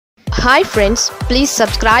Hi friends, please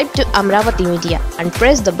subscribe to Amaravathi Media and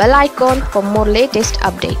press the bell icon for more latest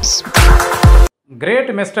updates. Great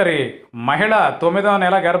mystery. మహిళ 9వ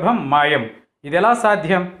నెల గర్భం మాయం. ఇది ఎలా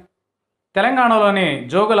సాధ్యం? తెలంగాణలోని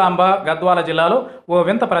జోగులాంబ గద్వాల జిల్లాలో ఓ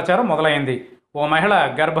వింత ప్రచారం మొదలైంది. ఓ మహిళ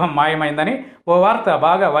గర్భం మాయమైందని ఓ వార్త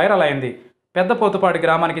బాగా వైరల్ అయింది. పెద్ద పోతుపాడు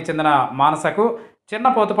గ్రామానికి చెందిన మానసకు చిన్న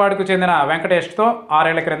పోతుపాడుకు చెందిన వెంకటేష్తో 6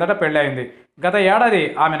 ఏళ్ల క్రిందట పెళ్ళయింది. గత ఏడాది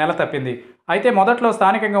ఆమె నెల తప్పింది. అయితే మొదట్లో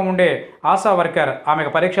స్థానికంగా ఉండే ఆశా వర్కర్ ఆమెకు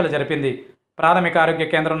పరీక్షలు జరిపింది. ప్రాథమిక ఆరోగ్య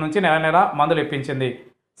కేంద్రం నుంచి నెల నెల మందులు ఇప్పించింది.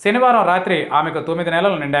 శనివారం రాత్రి ఆమెకు 9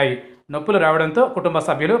 నెలలు నిండాయి. నొప్పులు రావడంతో కుటుంబ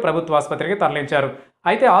సభ్యులు ప్రభుత్వ ఆసుపత్రికి తరలించారు.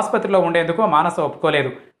 అయితే ఆసుపత్రిలో ఉండేందుకు మానస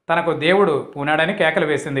ఒప్పుకోలేదు. తనకు దేవుడు పూనాడని కేకలు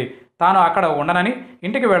వేసింది. తాను అక్కడ ఉండనని,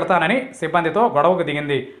 ఇంటికి వెళతానని సిబ్బందితో గొడవకు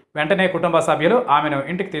దిగింది. వెంటనే కుటుంబ సభ్యులు ఆమెను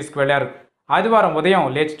ఇంటికి తీసుకువెళ్లారు. ఆదివారం ఉదయం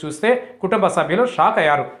లేచి చూస్తే కుటుంబ సభ్యులు షాక్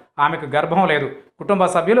అయ్యారు. ఆమెకు గర్భం లేదు. కుటుంబ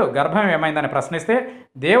సభ్యులు గర్భం ఏమైందని ప్రశ్నిస్తే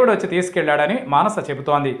దేవుడు వచ్చి తీసుకెళ్లాడని మానస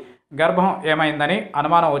చెబుతోంది. గర్భం ఏమైందని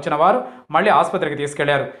అనుమానం వచ్చిన వారు మళ్లీ ఆసుపత్రికి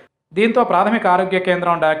తీసుకెళ్లారు. దీంతో ప్రాథమిక ఆరోగ్య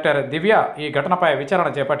కేంద్రం డాక్టర్ దివ్య ఈ ఘటనపై విచారణ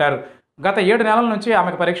చేపట్టారు. గత 7 నెలల నుంచి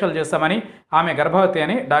ఆమెకు పరీక్షలు చేస్తామని, ఆమె గర్భవతి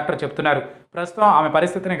అని డాక్టర్ చెప్తున్నారు. ప్రస్తుతం ఆమె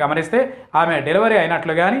పరిస్థితిని గమనిస్తే ఆమె డెలివరీ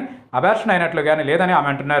అయినట్లు కానీ, అబార్షన్ అయినట్లు కానీ లేదని ఆమె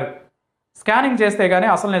అంటున్నారు. స్కానింగ్ చేస్తే గానీ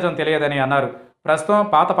అసలు నిజం తెలియదని అన్నారు. ప్రస్తుతం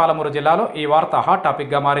పాతపాలమూరు జిల్లాలో ఈ వార్త హాట్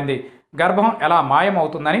టాపిక్గా మారింది. గర్భం ఎలా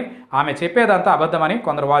మాయమవుతుందని, ఆమె చెప్పేదంతా అబద్ధమని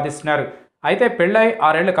కొందరు వాదిస్తున్నారు. అయితే పెళ్ళై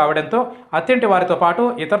 6 ఏళ్లు కావడంతో అత్తింటి వారితో పాటు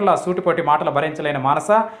ఇతరుల సూటిపోటి మాటలు భరించలేని మానస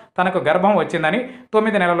తనకు గర్భం వచ్చిందని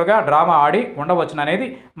 9 నెలలుగా డ్రామా ఆడి ఉండవచ్చుననేది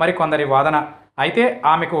మరికొందరి వాదన. అయితే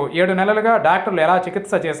ఆమెకు 7 నెలలుగా డాక్టర్లు ఎలా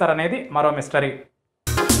చికిత్స చేశారనేది మరో మిస్టరీ.